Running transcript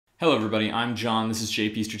Hello everybody, I'm John, this is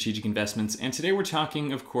JP Strategic Investments, and today we're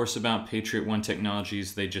talking, of course, about Patriot One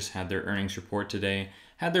Technologies. They just had their earnings report today,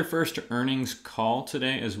 had their first earnings call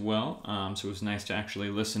today as well, so it was nice to actually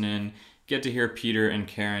listen in, get to hear Peter and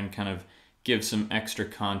Karen kind of give some extra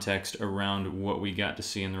context around what we got to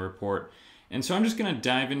see in the report. And so I'm just going to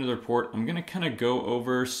dive into the report. I'm going to kind of go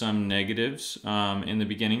over some negatives in the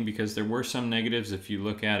beginning because there were some negatives if you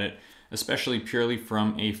look at it, especially purely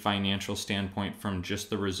from a financial standpoint from just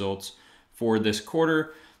the results for this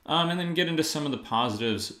quarter, and then get into some of the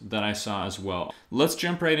positives that I saw as well. Let's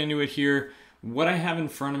jump right into it here. What I have in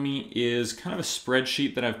front of me is kind of a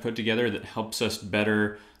spreadsheet that I've put together that helps us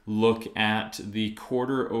better look at the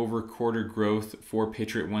quarter-over-quarter growth for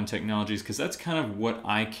Patriot One Technologies, because that's kind of what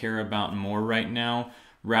I care about more right now,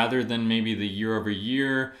 rather than maybe the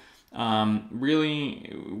year-over-year.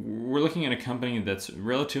 Really, we're looking at a company that's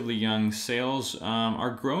relatively young. Sales are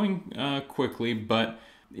growing quickly, but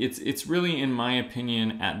it's really, in my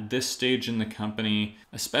opinion, at this stage in the company,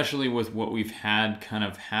 especially with what we've had kind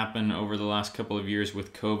of happen over the last couple of years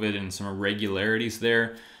with COVID and some irregularities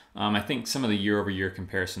there, I think some of the year-over-year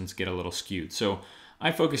comparisons get a little skewed. So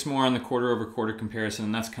I focus more on the quarter-over-quarter comparison,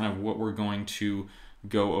 and that's kind of what we're going to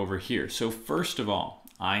go over here. So first of all,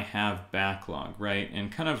 I have backlog, right?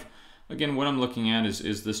 And kind of, again, what I'm looking at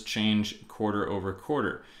is this change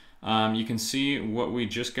quarter-over-quarter. You can see what we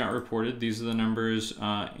just got reported. These are the numbers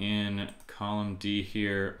in column D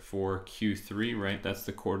here for Q3, right? That's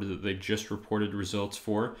the quarter that they just reported results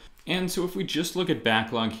for. And so if we just look at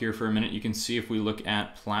backlog here for a minute, you can see if we look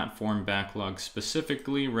at platform backlog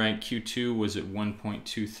specifically, right? Q2 was at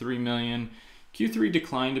 1.23 million. Q3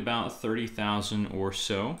 declined about 30,000 or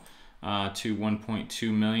so to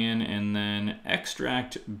 1.2 million. And then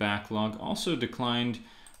extract backlog also declined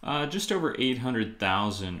just over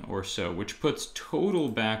 800,000 or so, which puts total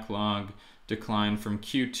backlog decline from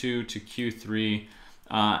Q2 to Q3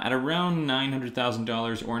 at around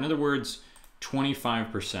 $900,000, or in other words,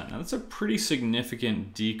 25%. Now that's a pretty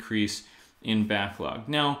significant decrease in backlog.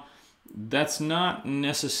 Now, that's not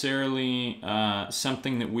necessarily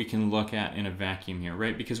something that we can look at in a vacuum here,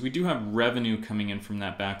 right? Because we do have revenue coming in from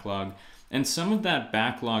that backlog, and some of that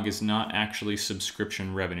backlog is not actually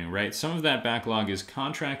subscription revenue, right? Some of that backlog is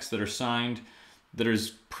contracts that are signed that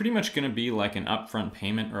is pretty much going to be like an upfront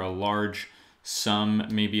payment or a large sum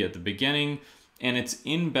maybe at the beginning, and it's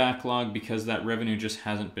in backlog because that revenue just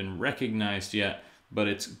hasn't been recognized yet, but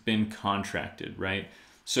it's been contracted, right?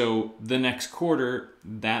 So the next quarter,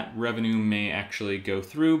 that revenue may actually go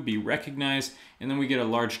through, be recognized, and then we get a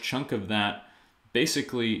large chunk of that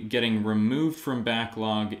basically getting removed from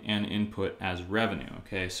backlog and input as revenue,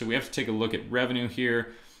 okay? So we have to take a look at revenue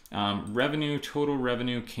here. Total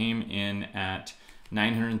revenue came in at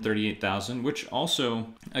 938,000, which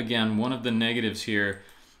also, again, one of the negatives here,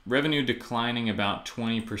 revenue declining about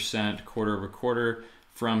 20% quarter over quarter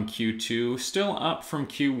from Q2, still up from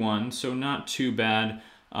Q1, so not too bad,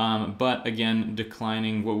 but again,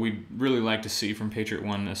 declining. What we'd really like to see from Patriot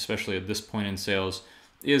One, especially at this point in sales,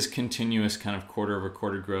 is continuous kind of quarter over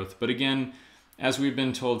quarter growth. But again, as we've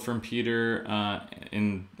been told from Peter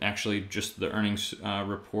in actually just the earnings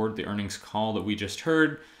report, the earnings call that we just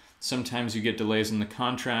heard, sometimes you get delays in the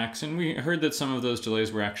contracts, and we heard that some of those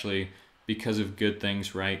delays were actually because of good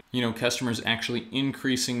things, right? You know, customers actually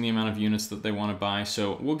increasing the amount of units that they want to buy.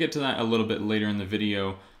 So we'll get to that a little bit later in the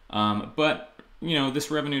video. But, you know, this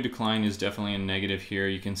revenue decline is definitely a negative here.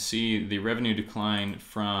 You can see the revenue decline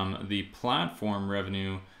from the platform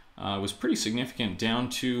revenue was pretty significant, down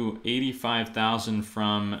to 85,000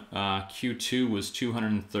 from Q2 was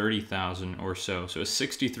 230,000 or so. So a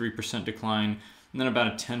 63% decline, and then about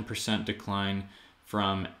a 10% decline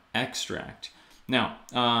from extract. Now,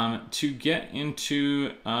 to get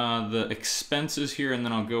into the expenses here, and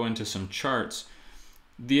then I'll go into some charts.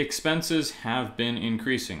 The expenses have been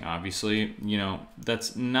increasing, obviously. You know,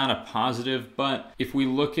 that's not a positive, but if we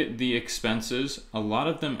look at the expenses, a lot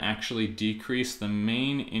of them actually decrease. The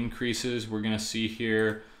main increases we're going to see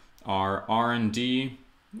here are R&D,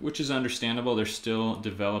 which is understandable. They're still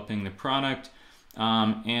developing the product,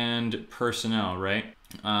 and personnel, right?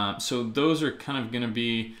 So those are kind of going to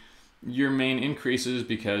be your main increases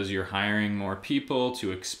because you're hiring more people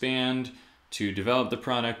to expand, to develop the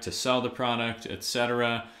product, to sell the product,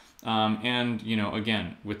 etc. And, you know,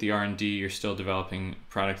 again, with the R&D, you're still developing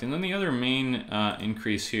product. And then the other main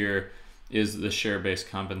increase here is the share-based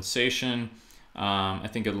compensation. I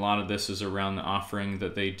think a lot of this is around the offering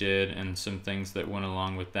that they did and some things that went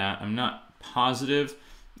along with that. I'm not positive,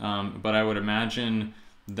 but I would imagine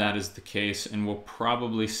that is the case, and we'll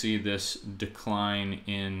probably see this decline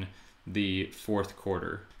in the fourth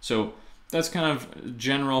quarter. So that's kind of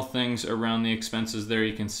general things around the expenses there.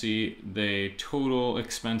 You can see the total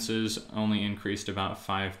expenses only increased about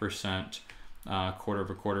 5% quarter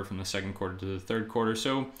over quarter from the second quarter to the third quarter.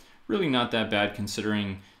 So really not that bad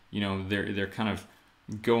considering, they're kind of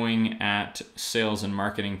going at sales and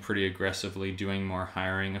marketing pretty aggressively, doing more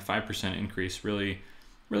hiring. A 5% increase, really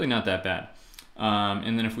not that bad.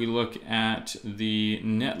 And then if we look at the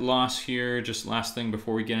net loss here, just last thing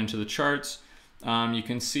before we get into the charts, you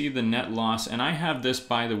can see the net loss. And I have this,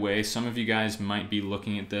 by the way, some of you guys might be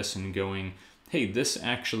looking at this and going, hey, this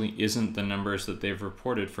actually isn't the numbers that they've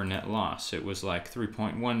reported for net loss. It was like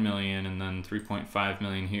 3.1 million and then 3.5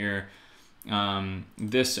 million here.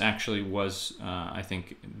 This actually was, I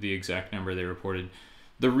think, the exact number they reported.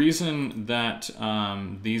 The reason that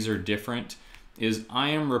these are different is I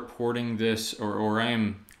am reporting this, or I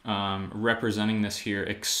am representing this here,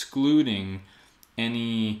 excluding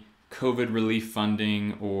any COVID relief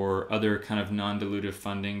funding or other kind of non-dilutive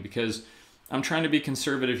funding, because I'm trying to be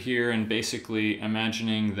conservative here and basically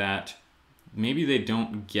imagining that maybe they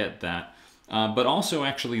don't get that. But also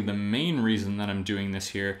actually the main reason that I'm doing this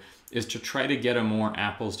here is to try to get a more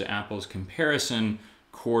apples to apples comparison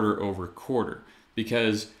quarter over quarter.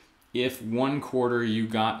 Because if one quarter you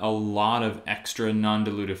got a lot of extra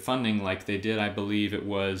non-dilutive funding like they did, I believe it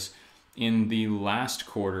was in the last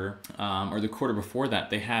quarter or the quarter before that,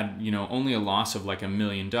 they had, only a loss of like $1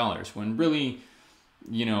 million, when really,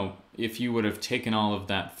 if you would have taken all of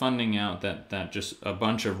that funding out, that just a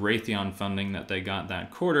bunch of Raytheon funding that they got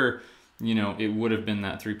that quarter, it would have been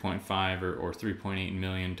that 3.5 or $3.8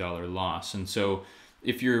 million loss. And so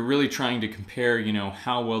if you're really trying to compare,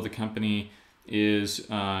 how well the company is,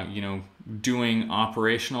 doing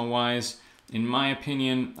operational wise, in my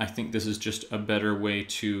opinion, I think this is just a better way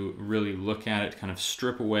to really look at it, kind of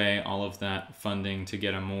strip away all of that funding to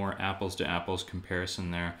get a more apples to apples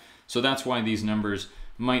comparison there. So that's why these numbers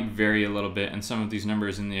might vary a little bit, and some of these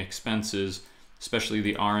numbers in the expenses, especially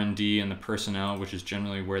the R&D and the personnel, which is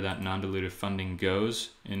generally where that non-dilutive funding goes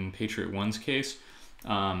in Patriot One's case,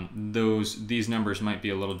 these numbers might be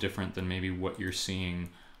a little different than maybe what you're seeing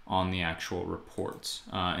on the actual reports.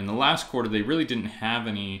 In the last quarter, they really didn't have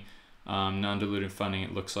any non-dilutive funding,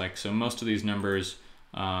 it looks like. So most of these numbers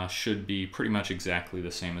should be pretty much exactly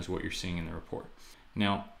the same as what you're seeing in the report.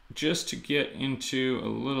 Now, just to get into a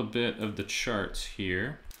little bit of the charts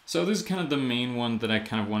here. So this is kind of the main one that I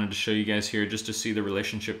kind of wanted to show you guys here, just to see the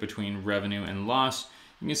relationship between revenue and loss.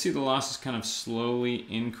 You can see the loss is kind of slowly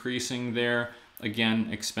increasing there. Again,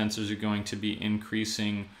 expenses are going to be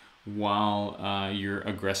increasing while you're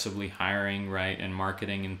aggressively hiring, right, and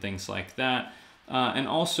marketing and things like that. And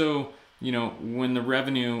also, when the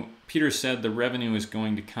revenue, Peter said the revenue is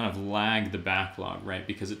going to kind of lag the backlog, right?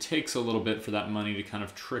 Because it takes a little bit for that money to kind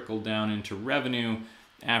of trickle down into revenue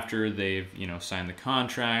after they've, signed the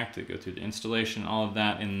contract, they go through the installation, all of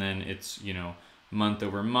that, and then it's, month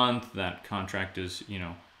over month. That contract is,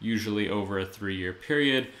 usually over a 3-year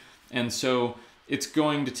period. And so it's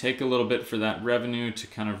going to take a little bit for that revenue to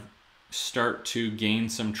kind of start to gain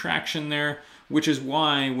some traction there, which is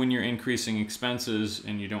why when you're increasing expenses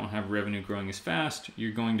and you don't have revenue growing as fast,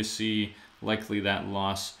 you're going to see likely that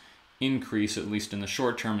loss increase, at least in the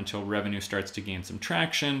short term, until revenue starts to gain some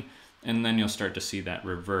traction, and then you'll start to see that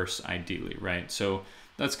reverse ideally, right? So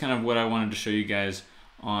that's kind of what I wanted to show you guys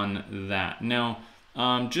on that. Now,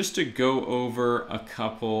 just to go over a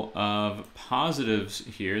couple of positives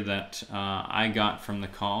here that I got from the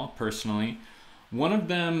call personally. One of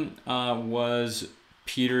them was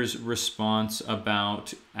Peter's response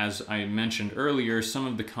about, as I mentioned earlier, some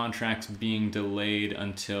of the contracts being delayed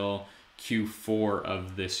until Q4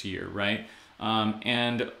 of this year, right?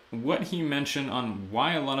 And what he mentioned on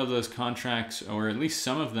why a lot of those contracts, or at least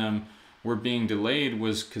some of them, were being delayed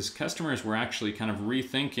was because customers were actually kind of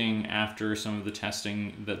rethinking after some of the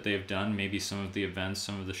testing that they've done, maybe some of the events,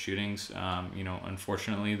 some of the shootings,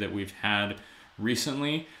 unfortunately, that we've had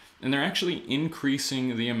recently. And they're actually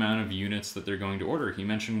increasing the amount of units that they're going to order. He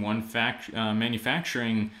mentioned one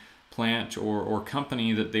manufacturing plant or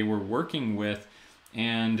company that they were working with,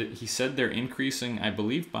 and he said they're increasing, I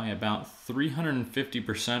believe, by about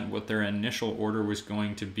 350% what their initial order was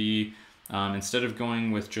going to be. Instead of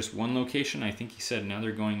going with just one location, I think he said now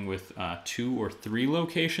they're going with 2 or 3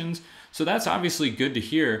 locations. So that's obviously good to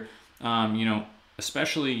hear,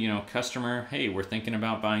 especially, customer, hey, we're thinking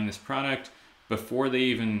about buying this product. Before they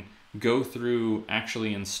even go through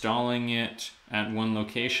actually installing it at one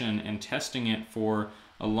location and testing it for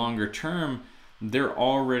a longer term, they're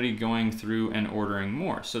already going through and ordering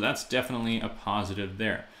more. So that's definitely a positive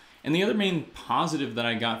there. And the other main positive that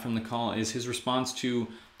I got from the call is his response to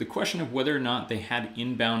the question of whether or not they had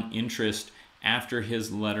inbound interest after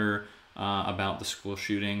his letter about the school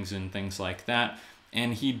shootings and things like that.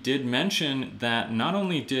 And he did mention that not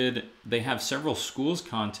only did they have several schools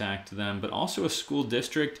contact them, but also a school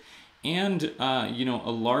district and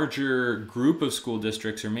a larger group of school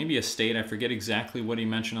districts, or maybe a state. I forget exactly what he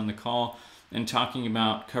mentioned on the call, and talking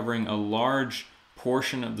about covering a large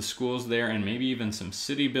portion of the schools there and maybe even some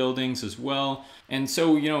city buildings as well. And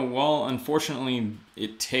so, while unfortunately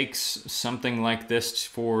it takes something like this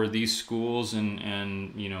for these schools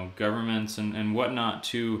and governments and whatnot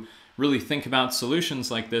to really think about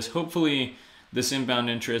solutions like this, hopefully this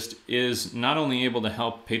inbound interest is not only able to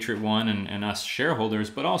help Patriot One and us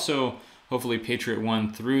shareholders, but also hopefully Patriot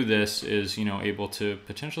One through this is able to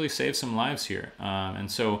potentially save some lives here.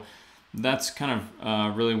 And so that's kind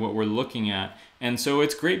of really what we're looking at. And so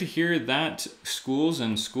it's great to hear that schools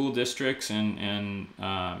and school districts and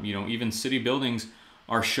even city buildings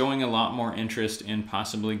are showing a lot more interest in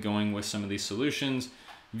possibly going with some of these solutions,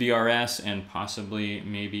 VRS, and possibly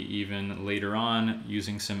maybe even later on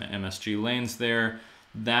using some MSG lanes there.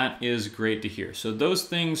 That is great to hear. So those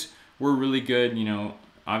things were really good.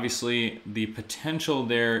 Obviously the potential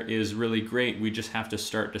there is really great. We just have to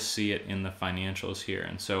start to see it in the financials here.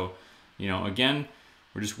 And so, again,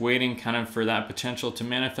 we're just waiting kind of for that potential to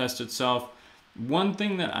manifest itself. One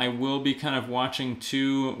thing that I will be kind of watching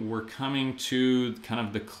too, we're coming to kind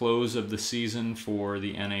of the close of the season for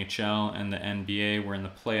the NHL and the NBA. We're in the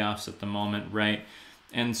playoffs at the moment, right?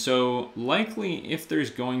 And so likely if there's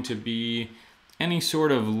going to be any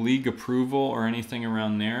sort of league approval or anything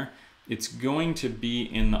around there, it's going to be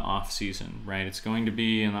in the off season, right? It's going to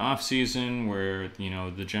be in the off season where,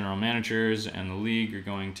 the general managers and the league are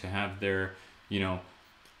going to have their,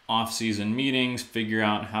 off-season meetings, figure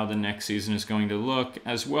out how the next season is going to look,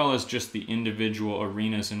 as well as just the individual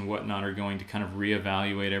arenas and whatnot are going to kind of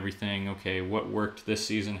reevaluate everything. Okay, what worked this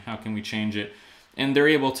season? How can we change it? And they're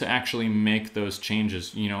able to actually make those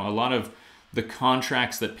changes. A lot of the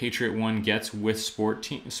contracts that Patriot One gets with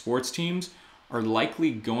sports teams are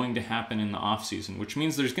likely going to happen in the off-season, which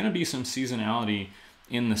means there's going to be some seasonality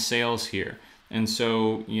in the sales here. And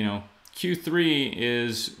so, Q3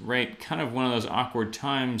 is kind of one of those awkward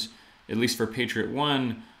times, at least for Patriot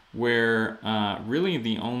One, where really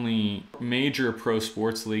the only major pro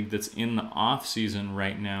sports league that's in the off season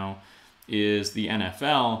right now is the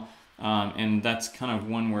NFL, and that's kind of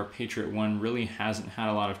one where Patriot One really hasn't had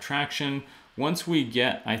a lot of traction. Once we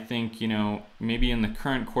get, I think, maybe in the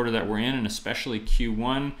current quarter that we're in, and especially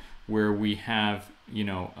Q1, where we have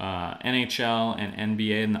NHL and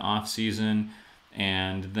NBA in the off season.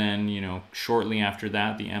 And then, shortly after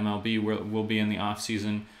that, the MLB will be in the off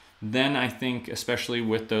season. Then I think, especially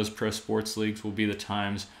with those pro sports leagues, will be the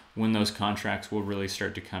times when those contracts will really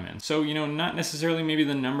start to come in. So, not necessarily maybe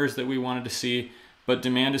the numbers that we wanted to see, but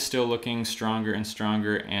demand is still looking stronger and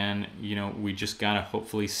stronger. And, we just got to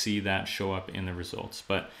hopefully see that show up in the results.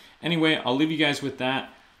 But anyway, I'll leave you guys with that.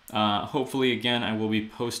 Hopefully, again, I will be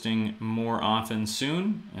posting more often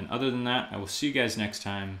soon. And other than that, I will see you guys next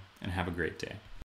time and have a great day.